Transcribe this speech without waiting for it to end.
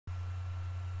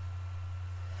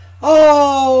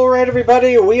All right,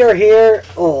 everybody, we are here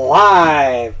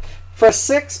live for a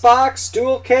 6-box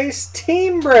dual case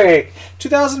team break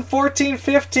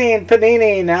 2014-15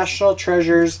 Panini National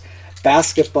Treasures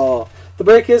Basketball. The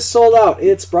break is sold out.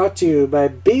 It's brought to you by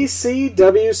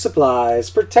BCW Supplies.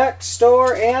 Protect,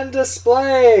 store, and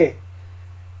display.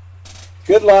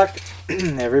 Good luck,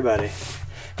 everybody.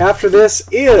 After this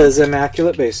is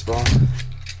Immaculate Baseball.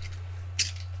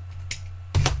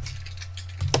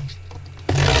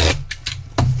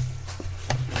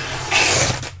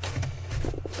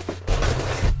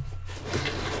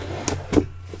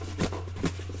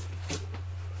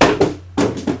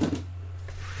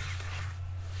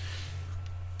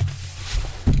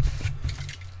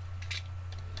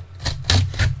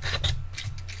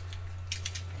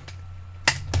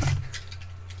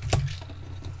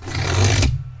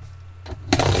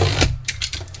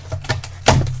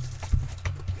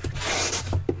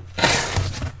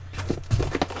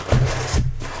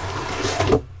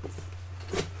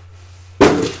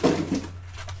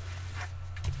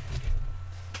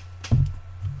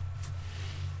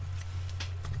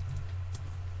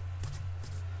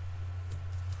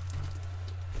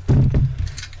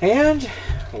 And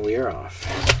we are off.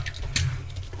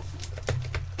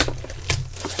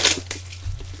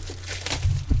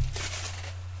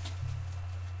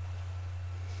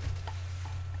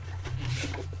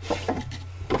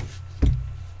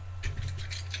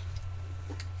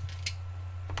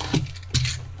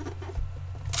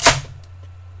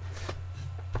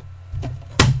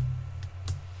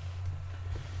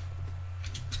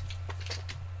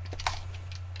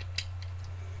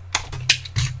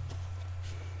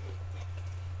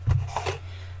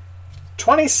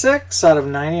 $26 out of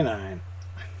 $99.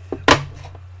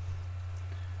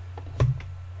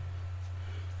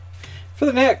 For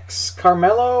the Knicks,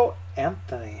 Carmelo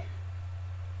Anthony.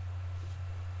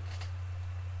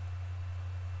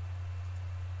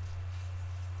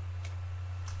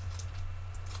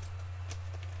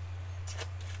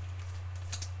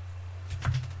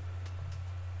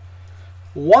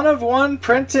 One of one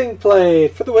printing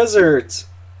plate for the Wizards.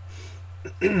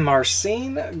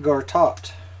 Marcin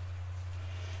Gortat.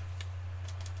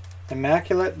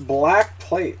 Immaculate black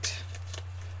plate.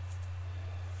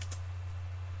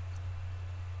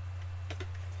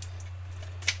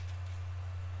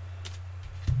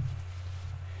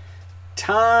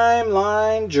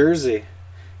 Timeline jersey.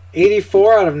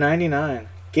 84 out of 99.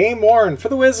 Game worn for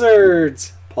the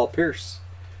Wizards. Paul Pierce.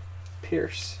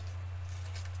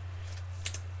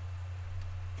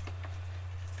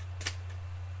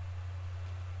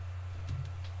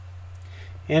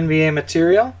 NBA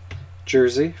material.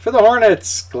 Jersey for the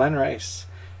Hornets, Glenn Rice.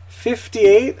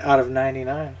 58 out of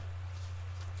 99.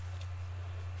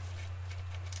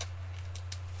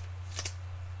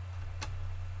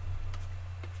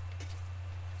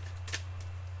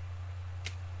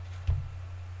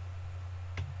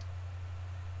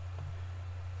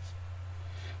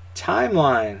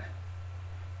 Timeline.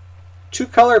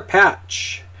 2-color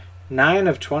patch. 9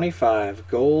 of 25.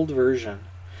 Gold version.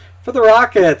 For the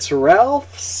Rockets,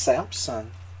 Ralph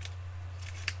Sampson.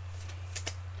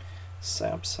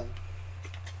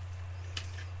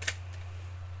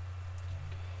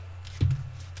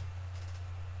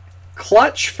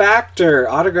 Clutch Factor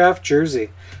autographed jersey.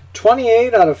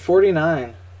 28 out of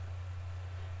 49.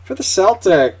 For the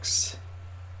Celtics,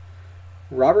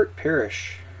 Robert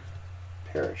Parrish.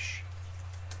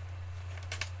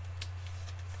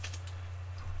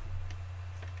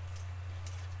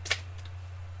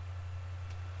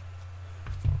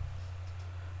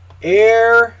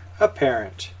 Heir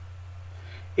apparent.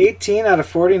 18 out of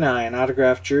 49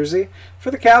 autographed jersey.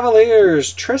 For the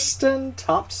Cavaliers, Tristan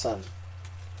Thompson.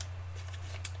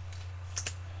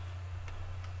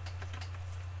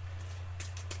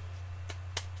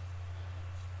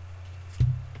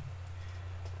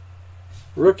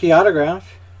 Rookie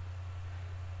autograph.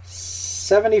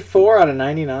 74 out of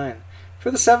 99.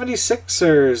 For the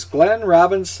 76ers, Glenn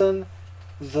Robinson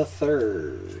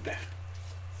III.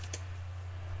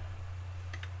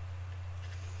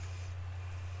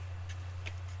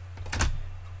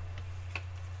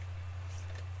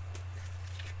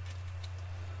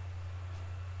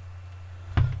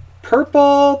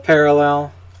 Purple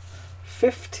parallel,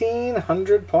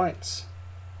 1,500 points.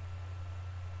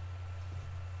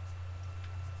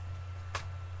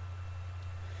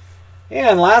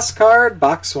 And last card,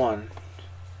 box 1.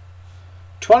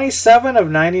 27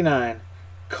 of 99.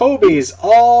 Kobe's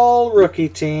all-rookie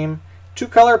team.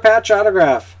 2-color patch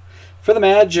autograph. For the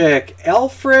Magic,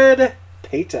 Elfrid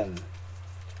Payton.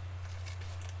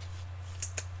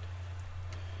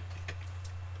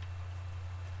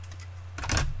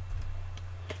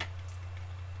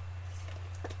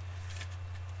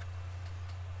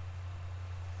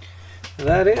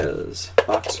 that is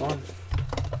box 1.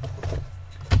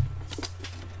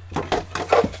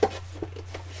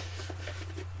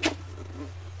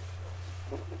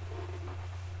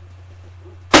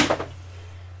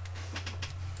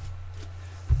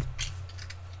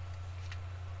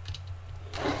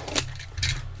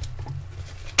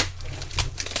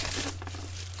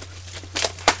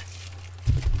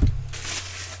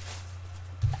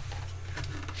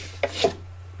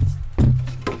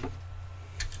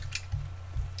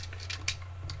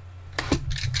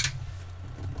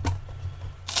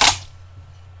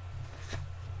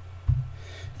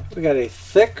 We got a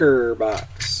thicker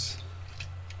box.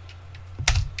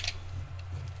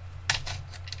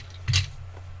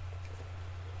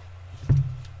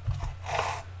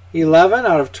 $11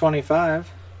 out of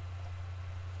 25.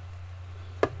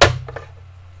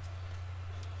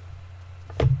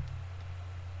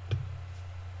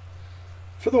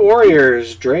 For the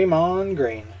Warriors, Draymond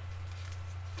Green.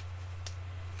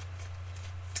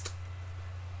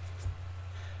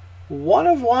 One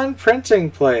of one printing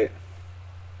plate.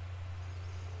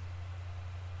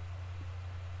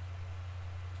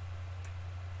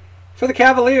 For the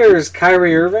Cavaliers,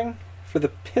 Kyrie Irving. For the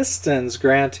Pistons,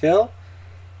 Grant Hill.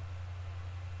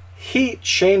 Heat,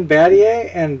 Shane Battier.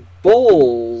 And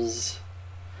Bulls,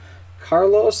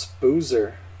 Carlos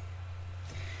Boozer.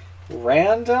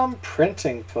 Random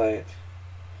printing plate.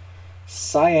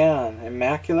 Cyan,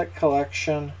 Immaculate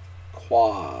Collection,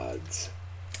 Quads.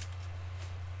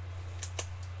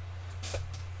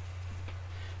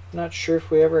 Not sure if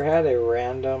we ever had a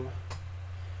random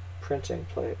printing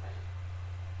plate.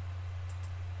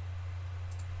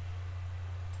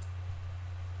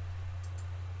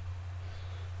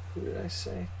 Who did I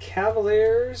say?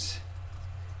 Cavaliers,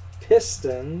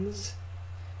 Pistons,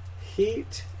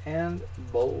 Heat, and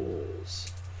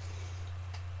Bulls.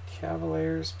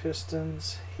 Cavaliers,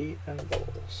 Pistons, Heat, and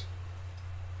Bulls.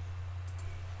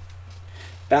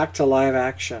 Back to live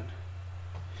action.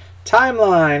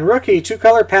 Timeline, rookie,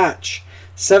 2-color patch.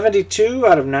 72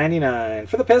 out of 99.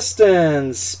 For the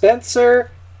Pistons,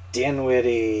 Spencer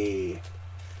Dinwiddie.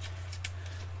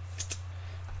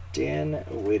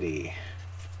 Dinwiddie.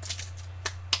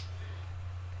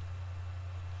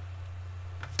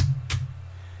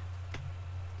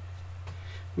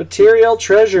 Material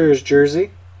Treasures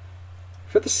jersey.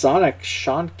 For the Sonics,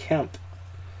 Sean Kemp.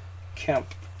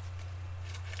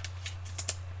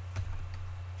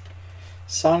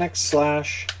 Sonic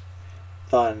 /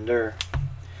 Thunder.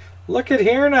 Look at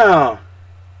here now.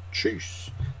 Jeez.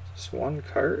 Just one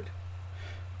card?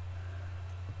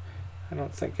 I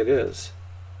don't think it is.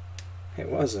 It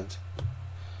wasn't.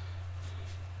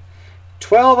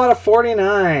 12 out of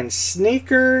 49.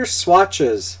 Sneaker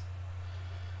swatches.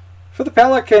 For the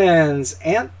Pelicans,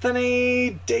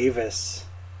 Anthony Davis.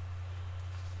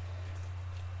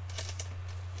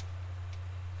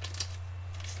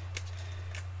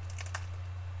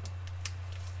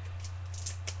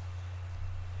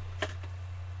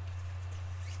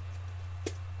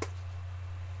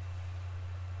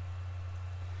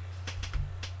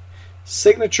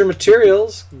 Signature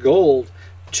Materials, gold.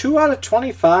 2 out of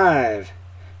 25.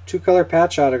 2-color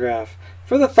patch autograph.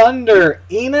 For the Thunder,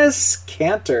 Enes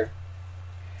Kanter.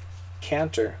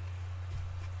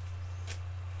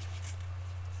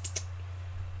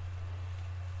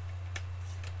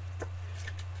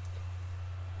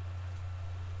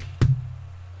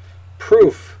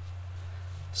 Proof.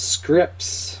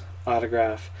 Scripps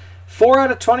autograph. 4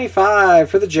 out of 25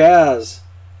 for the Jazz.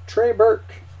 Trey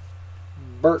Burke.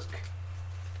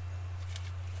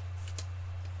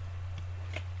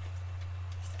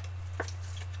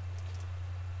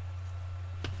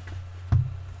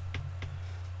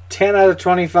 10 out of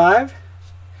 25.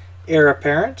 Heir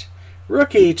Apparent.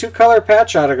 Rookie, 2-color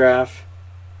patch autograph.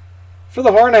 For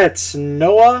the Hornets,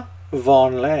 Noah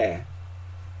Vonleh.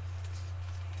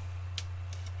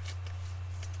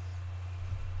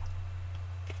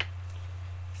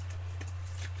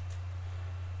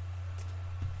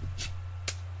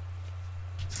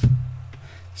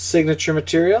 Signature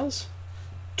Materials.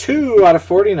 2 out of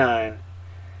 49.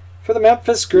 For the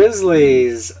Memphis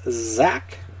Grizzlies,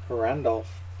 Zach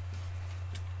Randolph.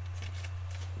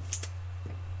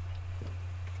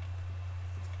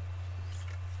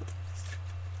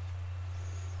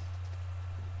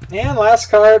 And last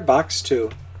card, box 2.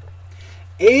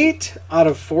 8 out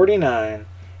of 49.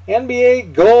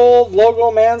 NBA Gold Logo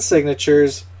Man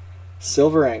Signatures,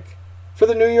 Silver Ink. For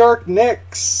the New York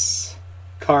Knicks,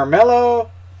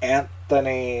 Carmelo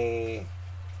Anthony.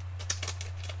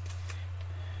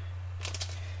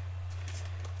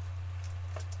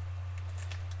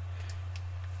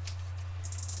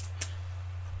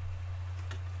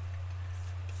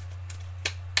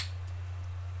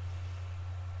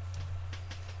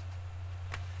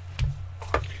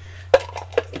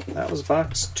 That was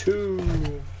box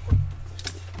 2.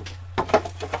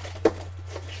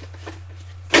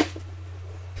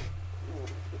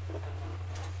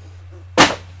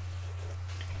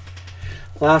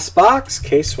 Last box,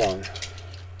 case 1.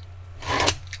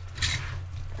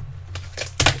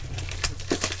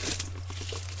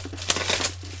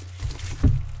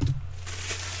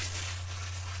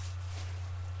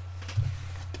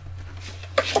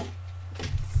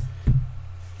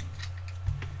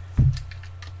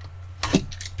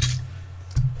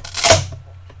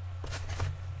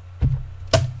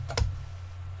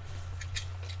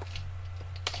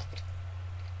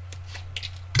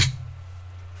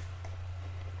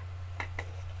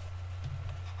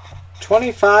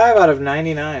 $25 out of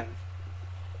 $99.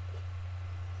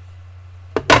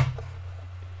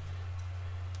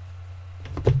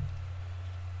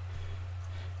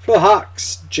 For the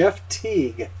Hawks, Jeff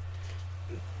Teague.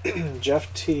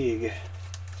 Jeff Teague.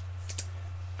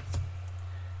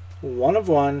 1 of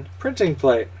 1 printing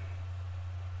plate.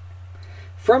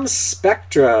 From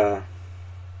Spectra.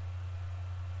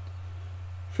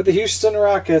 For the Houston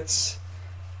Rockets,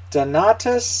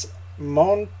 Donatas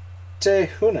Montejunas.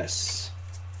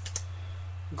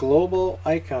 Global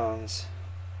Icons.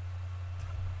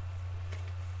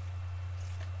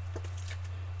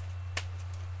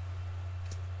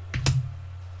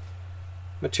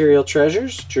 Material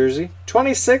Treasures, jersey.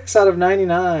 26 out of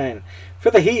 99. For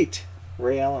the Heat,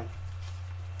 Ray Allen.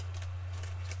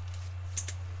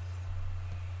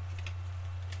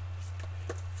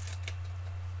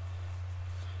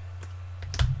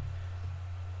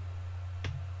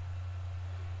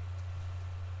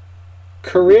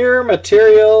 Career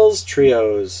Materials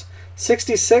Trios.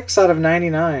 66 out of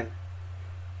 99.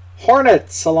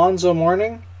 Hornets, Alonzo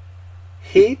Mourning.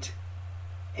 Heat.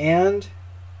 And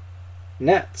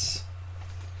Nets.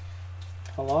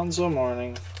 Alonzo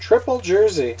Mourning. Triple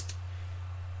jersey.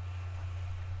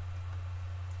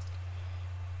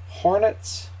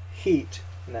 Hornets, Heat,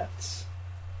 Nets.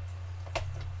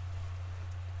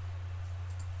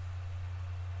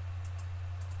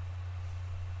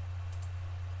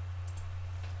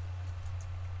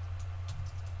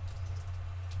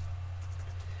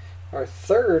 Our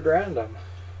third random.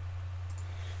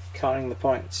 Counting the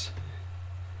points.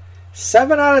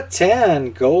 7 out of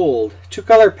 10. Gold.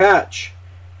 2-color patch.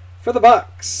 For the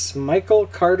Bucks, Michael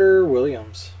Carter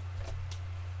Williams.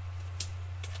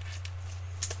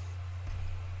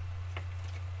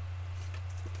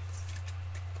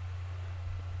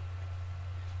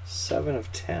 Seven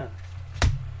of 10.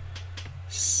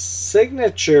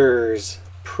 Signatures.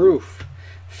 Proof.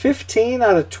 15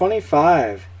 out of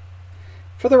 25.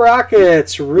 For the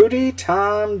Rockets, Rudy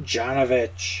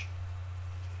Tomjanovich.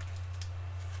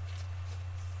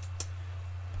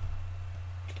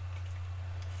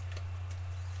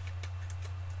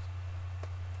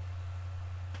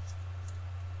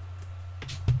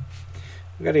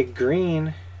 We got a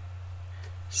green,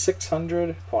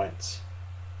 600 points.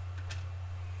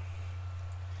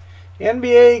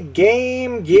 NBA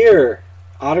Game Gear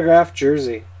autographed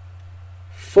jersey.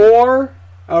 4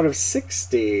 out of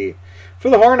 60. For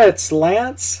the Hornets,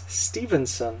 Lance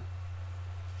Stevenson.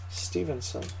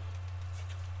 Stevenson.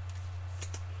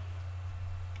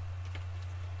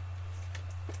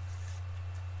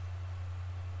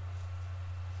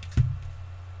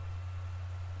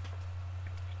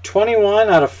 $21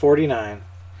 out of 49.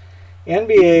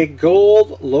 NBA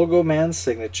Gold Logo Man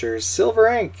Signatures. Silver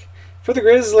ink. For the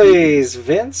Grizzlies,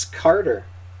 Vince Carter.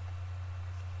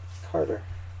 Carter.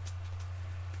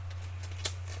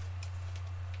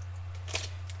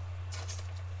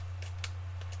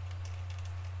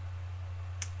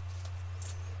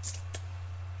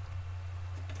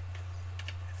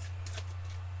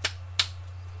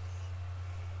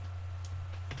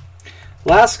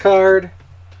 Last card,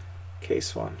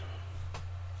 case 1.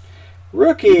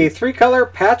 Rookie, 3-color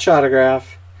patch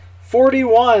autograph,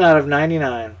 41 out of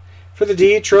 99. For the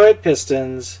Detroit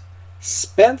Pistons,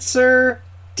 Spencer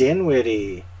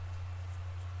Dinwiddie.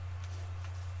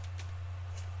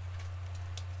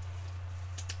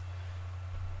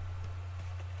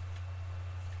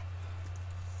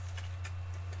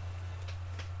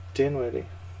 Dinwiddie.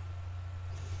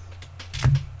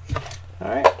 All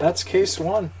right, that's case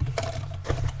 1.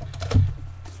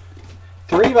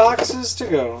 3 boxes to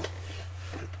go.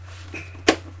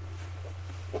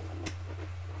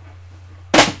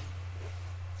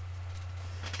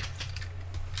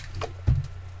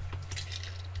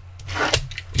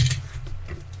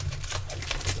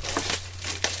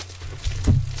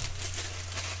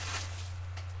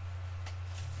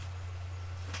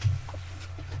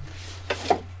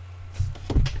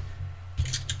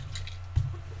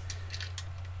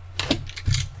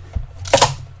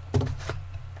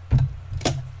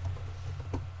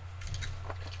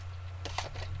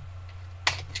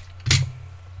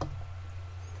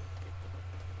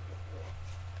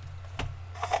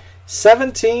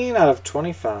 17 out of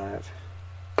 25.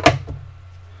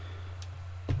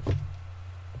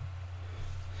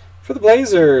 For the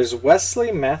Blazers,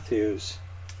 Wesley Matthews.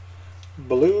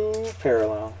 Blue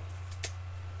parallel.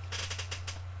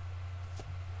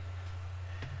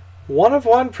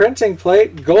 1/1 printing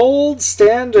plate, gold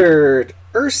standard,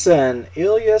 Ersan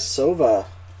Ilyasova,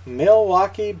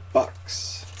 Milwaukee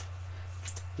Bucks.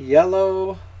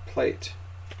 Yellow plate.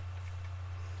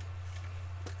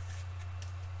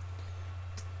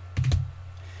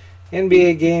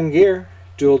 NBA Game Gear,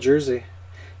 dual jersey.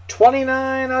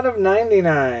 29 out of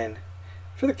 99.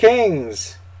 For the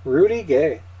Kings, Rudy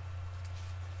Gay.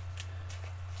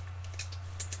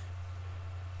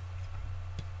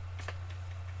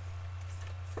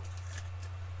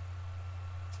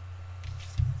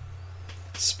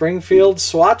 Springfield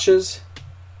swatches.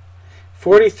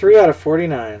 43 out of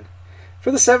 49.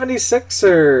 For the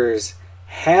 76ers,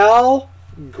 Hal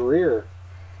Greer.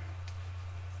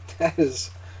 That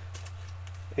is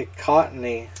a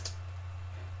cottony,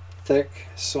 thick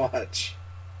swatch.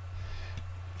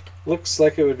 Looks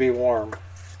like it would be warm.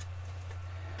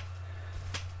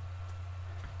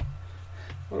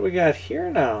 What do we got here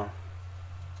now?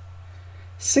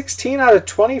 16 out of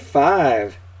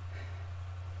 25.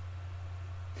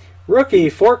 Rookie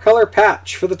 4-color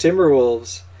patch for the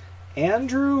Timberwolves,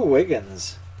 Andrew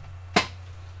Wiggins.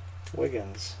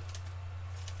 Wiggins.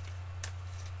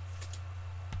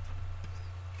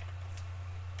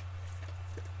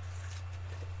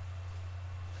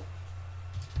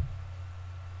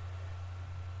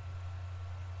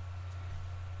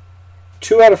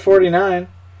 Two out of 49.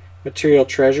 Material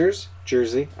Treasures,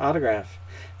 jersey, autograph.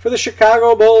 For the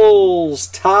Chicago Bulls,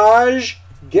 Taj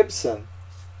Gibson.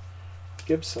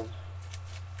 Gibson.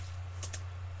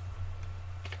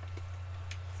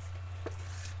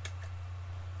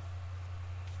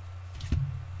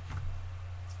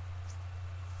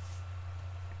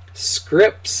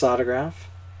 Scripps autograph.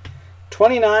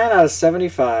 29 out of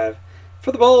 75.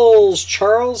 For the Bulls,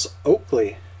 Charles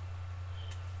Oakley.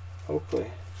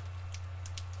 Oakley.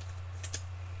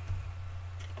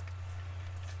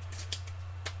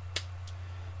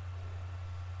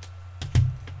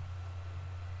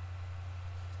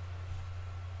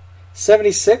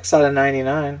 $76 out of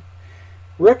 99.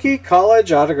 Rookie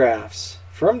college autographs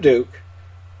from Duke,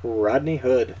 Rodney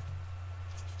Hood.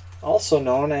 Also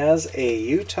known as a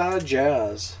Utah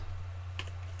Jazz.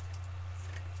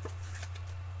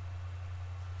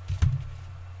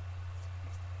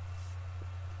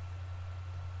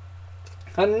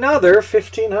 Another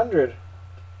 1500.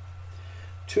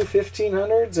 Two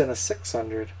 1500s and a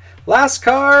 600. Last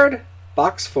card,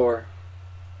 box 4.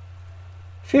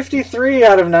 53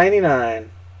 out of 99.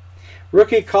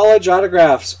 Rookie college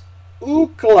autographs,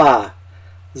 Ookla,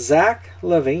 Zach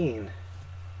LaVine.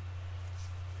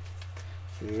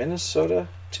 Minnesota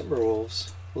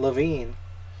Timberwolves, LaVine.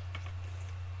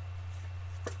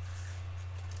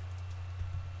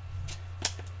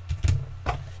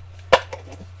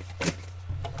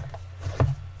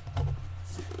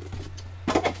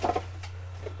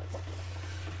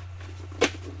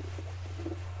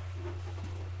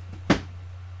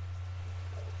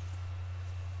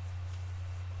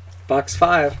 Box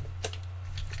 5.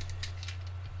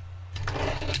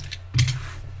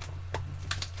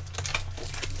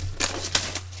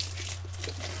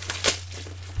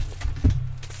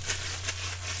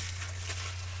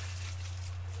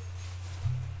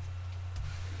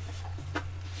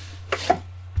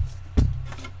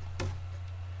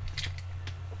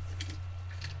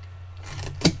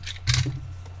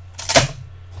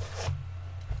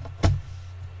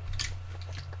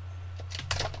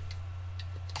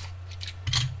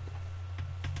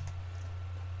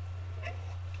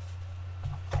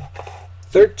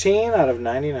 $13 out of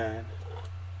 99.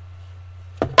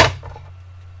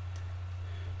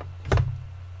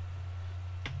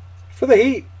 For the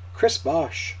Heat, Chris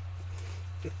Bosh.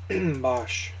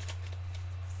 Bosh.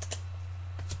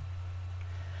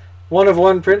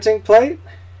 1/1 printing plate.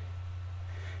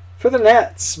 For the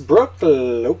Nets, Brooke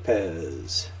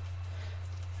Lopez.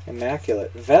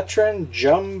 Immaculate. Veteran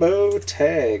Jumbo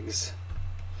Tags.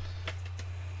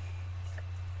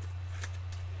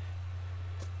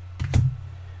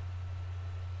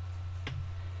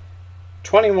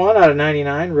 $21 out of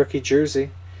 99, rookie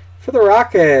jersey. For the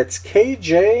Rockets,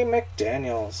 KJ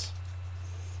McDaniels.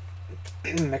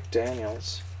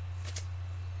 McDaniels.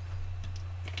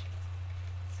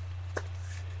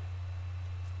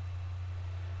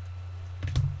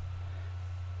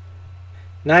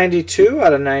 $92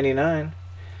 out of 99.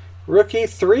 Rookie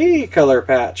 3-color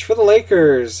patch for the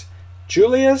Lakers,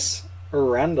 Julius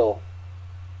Randle.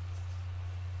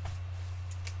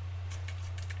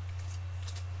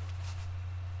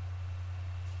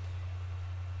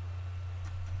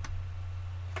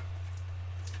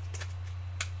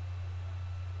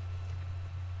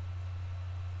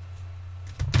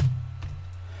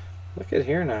 Look at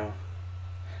here now.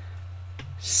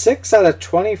 6 out of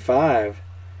 25.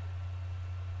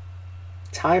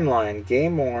 Timeline,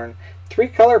 game worn.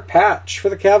 3-color patch for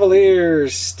the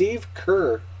Cavaliers. Steve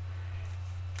Kerr.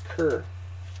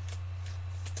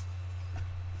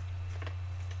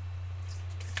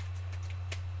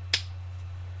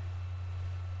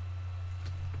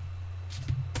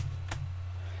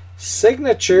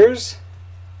 Signatures.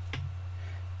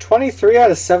 23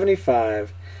 out of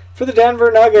 75. For the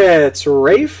Denver Nuggets,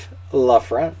 Rafe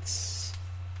LaFrentz.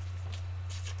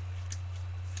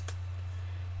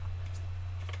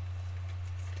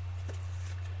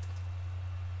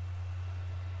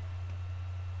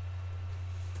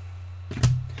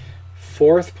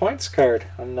 Fourth points card,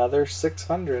 another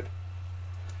 600.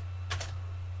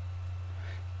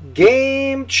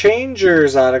 Game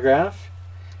Changers autograph,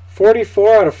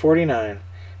 44 out of 49.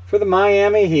 For the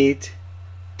Miami Heat,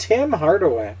 Tim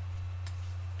Hardaway,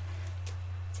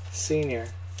 Senior.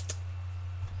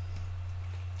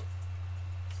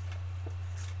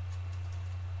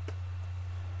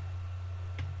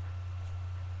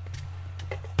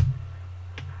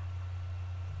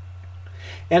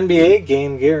 NBA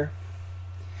Game Gear,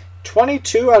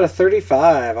 22 out of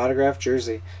 35, autographed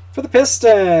jersey. For the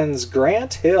Pistons,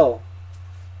 Grant Hill.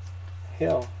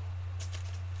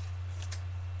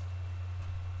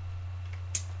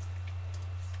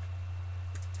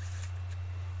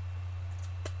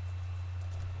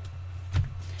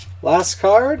 Last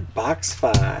card, box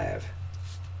 5.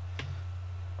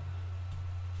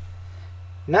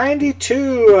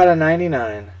 92 out of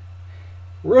 99.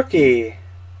 Rookie.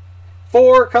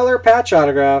 4-color patch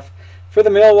autograph for the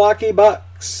Milwaukee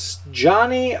Bucks,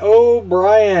 Johnny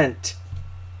O'Brien.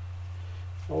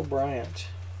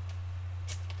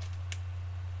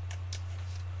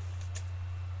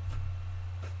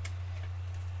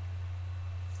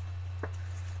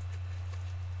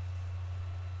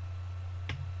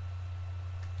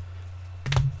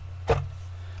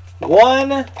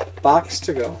 One box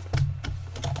to go.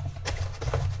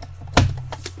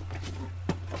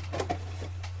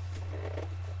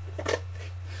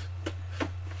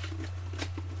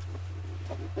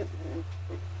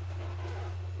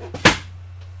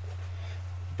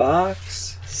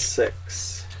 Box 6.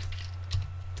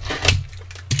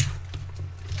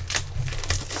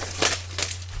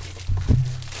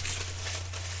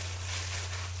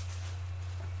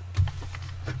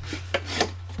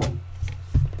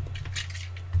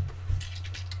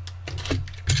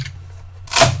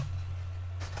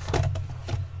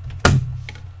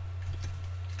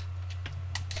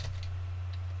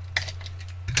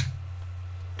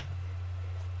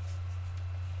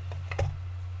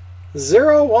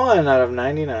 Zero 1 out of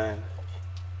 99.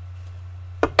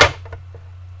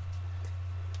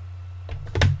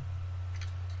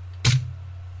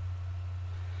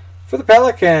 For the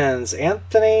Pelicans,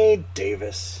 Anthony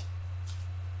Davis.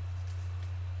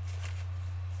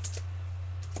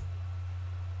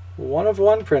 One of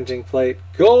one printing plate.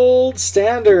 Gold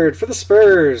standard for the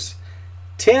Spurs,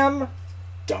 Tim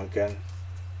Duncan.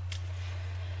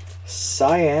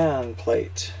 Cyan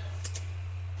plate.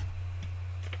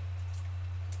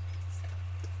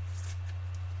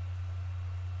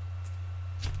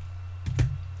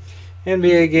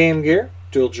 NBA Game Gear,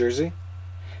 dual jersey.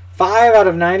 5 out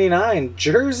of 99,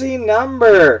 jersey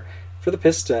number for the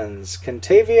Pistons,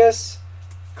 Kentavious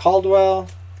Caldwell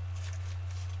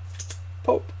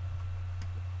Pope.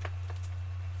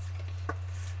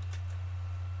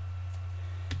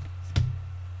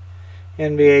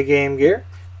 NBA Game Gear,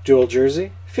 dual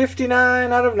jersey.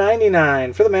 59 out of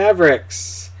 99 for the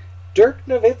Mavericks, Dirk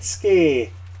Nowitzki.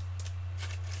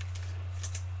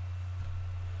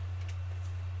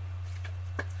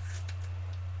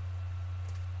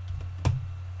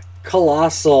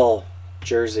 Colossal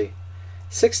jersey.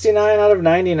 69 out of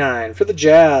 99 for the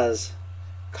Jazz,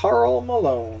 Karl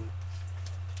Malone.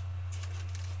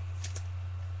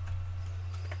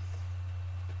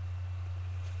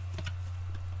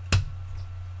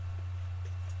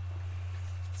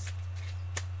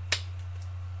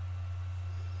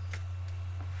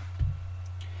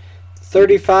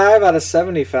 $35 out of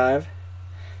 75.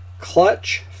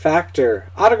 Clutch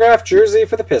Factor autographed jersey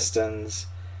for the Pistons,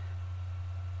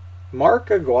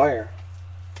 Mark Aguirre.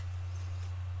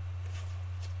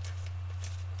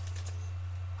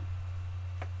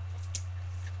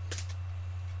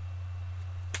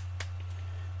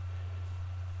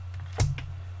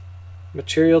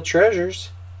 Material Treasures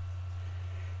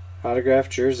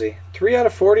autographed jersey. 3 out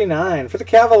of 49 for the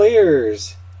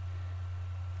Cavaliers,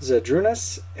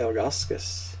 Zydrunas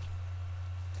Ilgauskas.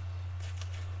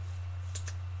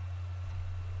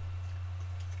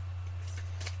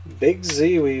 Big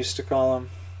Z, we used to call him.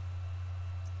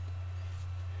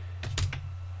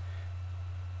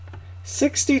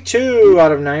 62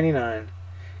 out of 99.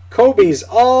 Kobe's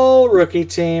all-rookie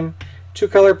team.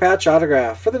 2-color patch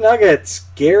autograph for the Nuggets,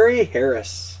 Gary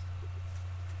Harris.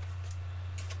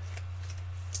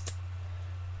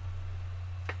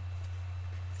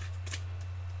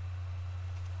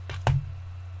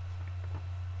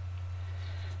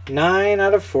 Nine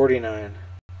out of 49.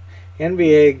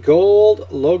 NBA Gold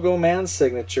Logo Man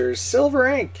Signatures, Silver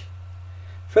Ink.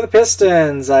 For the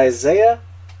Pistons, Isaiah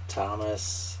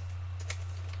Thomas.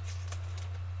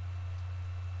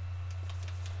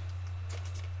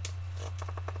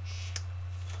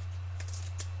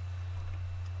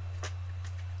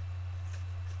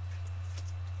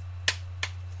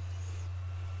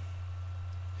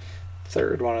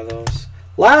 Third one of those.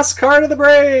 Last card of the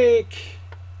break.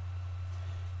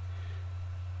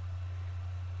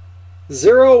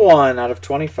 0-1 out of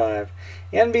 25.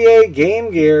 NBA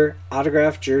Game Gear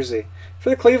autograph jersey. For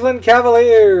the Cleveland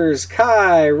Cavaliers,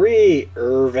 Kyrie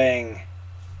Irving.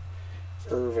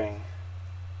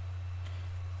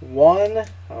 1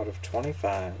 out of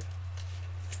 25.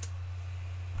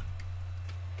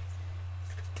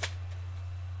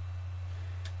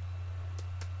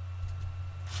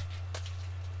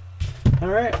 All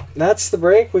right, that's the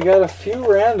break. We got a few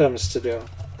randoms to do.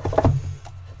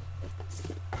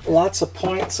 Lots of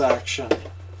points action.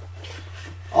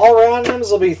 All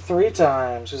randoms will be 3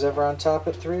 times. Who's ever on top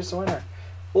at 3 is the winner.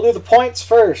 We'll do the points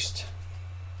first.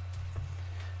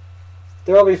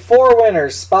 There will be 4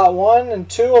 winners. Spot 1 and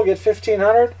 2 will get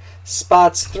 1,500.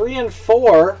 Spots 3 and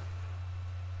 4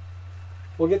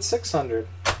 will get 600.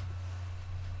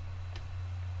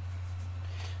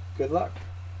 Good luck.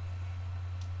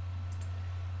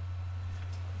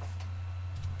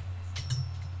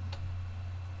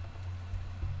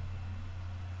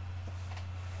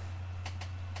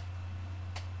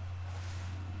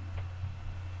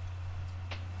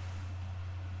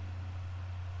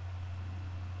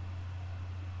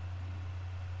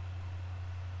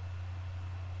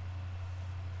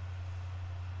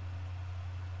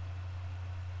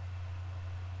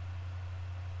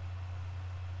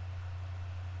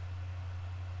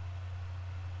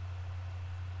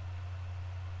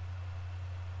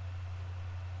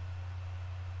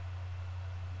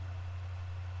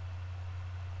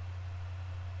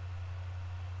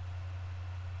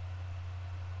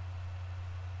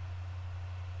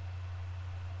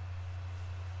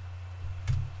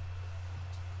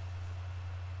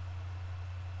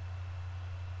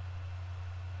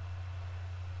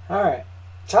 All right,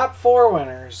 top 4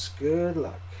 winners. Good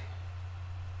luck.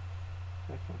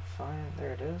 If I can find,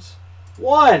 there it is.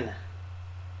 1,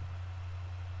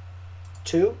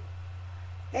 2,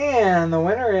 and the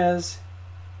winner is,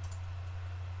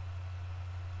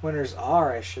 winners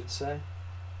are, I should say,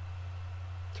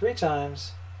 3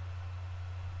 times.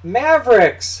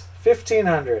 Mavericks,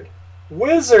 1,500.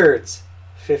 Wizards,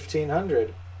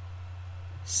 1,500.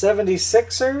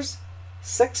 76ers,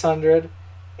 600.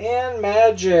 And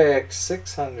Magic,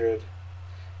 600.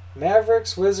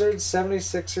 Mavericks, Wizards,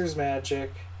 76ers,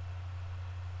 Magic.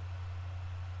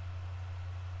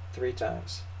 3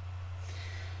 times.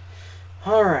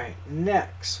 All right,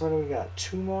 next. What do we got?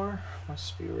 2 more?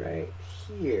 Must be right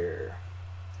here.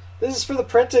 This is for the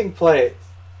printing plate.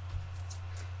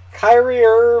 Kyrie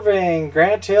Irving,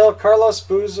 Grant Hill, Carlos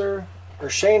Boozer, or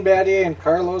Shane Battier and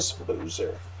Carlos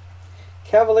Boozer.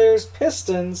 Cavaliers,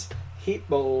 Pistons, Heat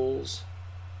Bulls.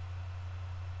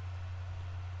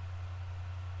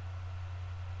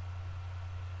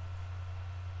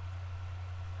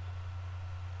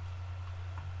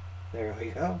 There we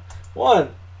go.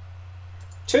 1,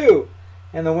 2,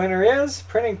 and the winner is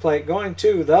printing plate going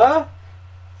to the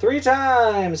 3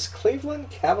 times Cleveland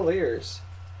Cavaliers.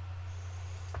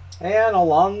 And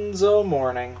Alonzo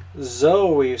Mourning,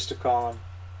 Zoe we used to call him.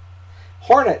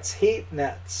 Hornets, Heat,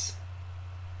 Nets.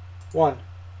 1,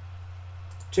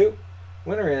 2,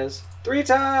 winner is 3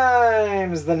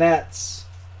 times the Nets.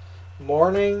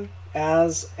 Mourning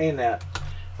as a net.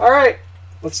 All right,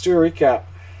 let's do a recap.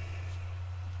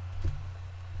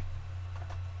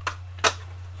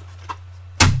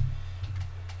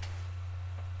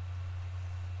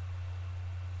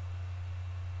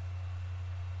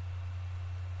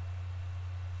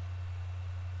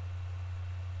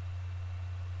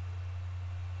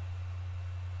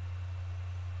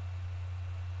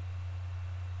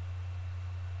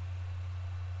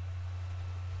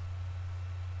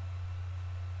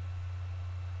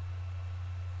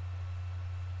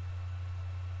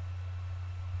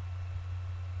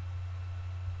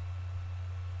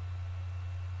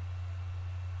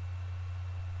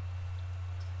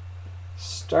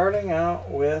 Starting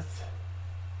out with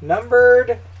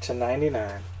numbered to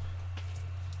 99.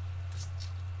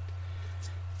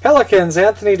 Pelicans,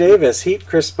 Anthony Davis. Heat,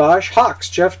 Chris Bosh. Hawks,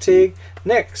 Jeff Teague.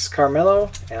 Knicks,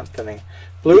 Carmelo Anthony.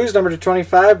 Blues, number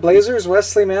 25. Blazers,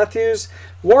 Wesley Matthews.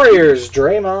 Warriors,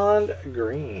 Draymond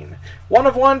Green. 1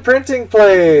 of 1 printing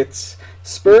plates.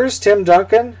 Spurs, Tim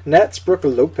Duncan. Nets, Brook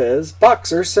Lopez.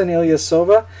 Bucks, Ursan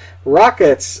Ilyasova.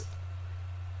 Rockets,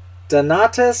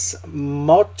 Donatas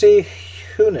Motihunas.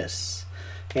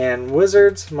 And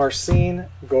Wizards, Marcin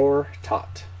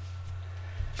Gortat.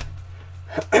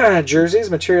 Jerseys,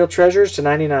 Material Treasures to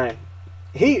 99.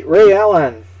 Heat, Ray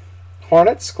Allen.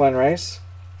 Hornets, Glenn Rice.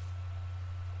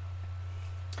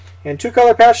 And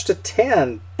 2-color patch to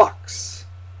 10. Bucks,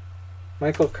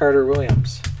 Michael Carter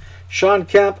Williams. Sean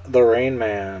Kemp, the Rain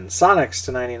Man. Sonics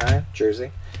to 99.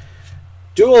 Jersey.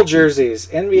 Dual jerseys,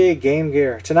 NBA Game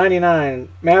Gear to 99.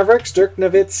 Mavericks, Dirk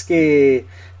Nowitzki.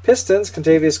 Pistons,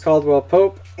 Contavious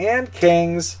Caldwell-Pope. And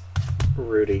Kings,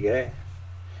 Rudy Gay.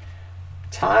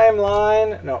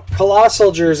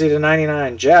 Colossal jersey to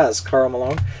 99. Jazz, Karl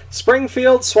Malone.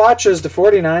 Springfield swatches to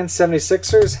 49.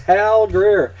 76ers, Hal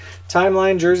Greer.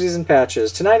 Timeline jerseys and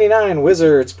patches to 99.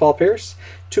 Wizards, Paul Pierce.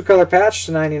 2-color patch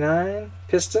to 99.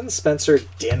 Pistons, Spencer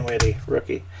Dinwiddie,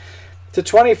 rookie. To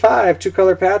 25,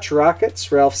 2-color patch,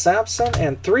 Rockets, Ralph Sampson.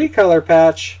 And 3-color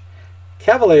patch,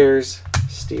 Cavaliers,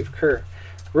 Steve Kerr.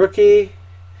 Rookie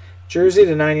jersey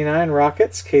to 99.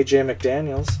 Rockets, KJ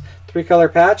McDaniels. 3-color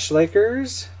patch,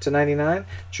 Lakers to 99,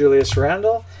 Julius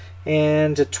Randle.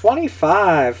 And to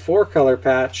 25, 4-color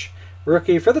patch,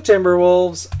 rookie for the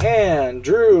Timberwolves, and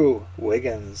Drew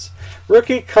Wiggins.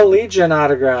 Rookie collegiate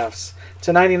autographs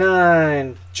to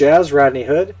 99, Jazz, Rodney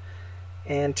Hood.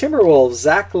 And Timberwolves,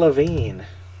 Zach LaVine.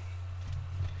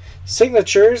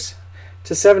 Signatures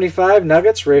to 75,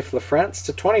 Nuggets, Rafe LaFrentz.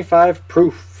 To 25,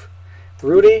 Proof,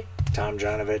 Rudy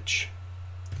Tomjanovich.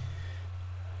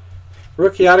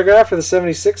 Rookie autograph for the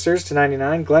 76ers to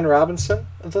 99, Glenn Robinson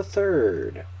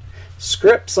III.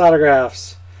 Scripps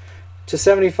autographs to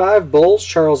 75, Bulls,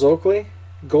 Charles Oakley.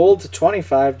 Gold to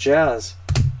 25, Jazz,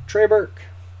 Trey Burke.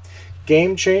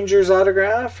 Game Changers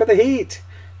autograph for the Heat,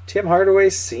 Tim Hardaway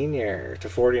Sr. to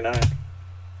 49.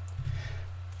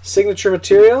 Signature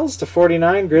materials to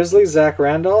 49, Grizzlies, Zach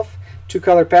Randolph.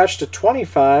 2-color patch to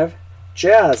 25,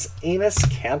 Jazz, Enes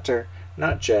Kanter.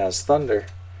 Not Jazz, Thunder.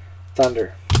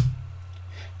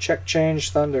 Check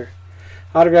change, Thunder.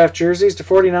 Autographed jerseys to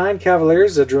 49,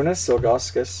 Cavaliers, Zydrunas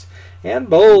Ilgauskas. And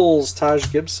Bulls,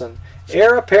 Taj Gibson.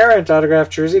 Heir apparent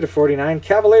autographed jersey to 49,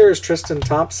 Cavaliers, Tristan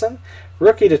Thompson.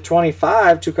 Rookie to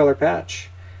 25, 2-color patch,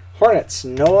 Hornets,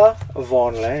 Noah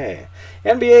Vonleh.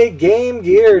 NBA Game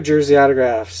Gear jersey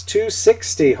autographs,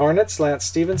 260, Hornets, Lance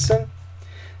Stevenson.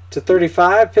 To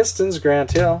 35, Pistons,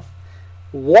 Grant Hill.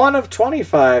 1 of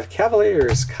 25,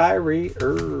 Cavaliers, Kyrie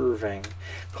Irving.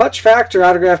 Clutch Factor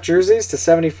autographed jerseys to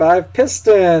 75,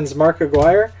 Pistons, Mark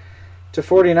Aguirre. To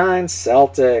 49,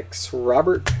 Celtics,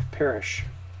 Robert Parrish.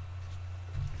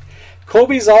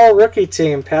 Kobe's All-Rookie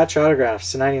Team patch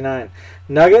autographs to 99,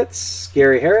 Nuggets,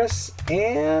 Gary Harris.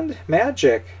 And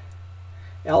Magic,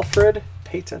 Alfred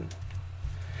Payton.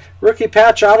 Rookie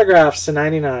patch autographs to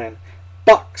 99,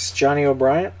 Bucks, Johnny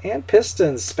O'Bryant. And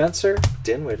Pistons, Spencer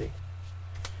Dinwiddie.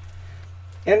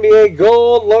 NBA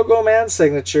Gold Logo Man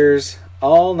signatures,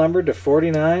 all numbered to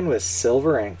 49 with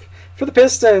silver ink. For the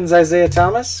Pistons, Isaiah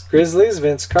Thomas. Grizzlies,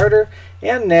 Vince Carter.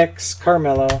 And Knicks,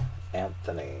 Carmelo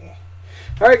Anthony.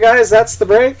 Alright guys, that's the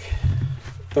break,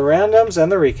 the randoms,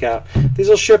 and the recap. These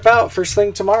will ship out first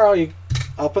thing tomorrow.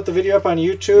 I'll put the video up on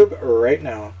YouTube right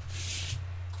now.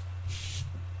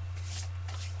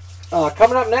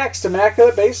 Coming up next,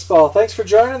 Immaculate Baseball. Thanks for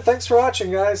joining. Thanks for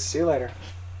watching, guys. See you later.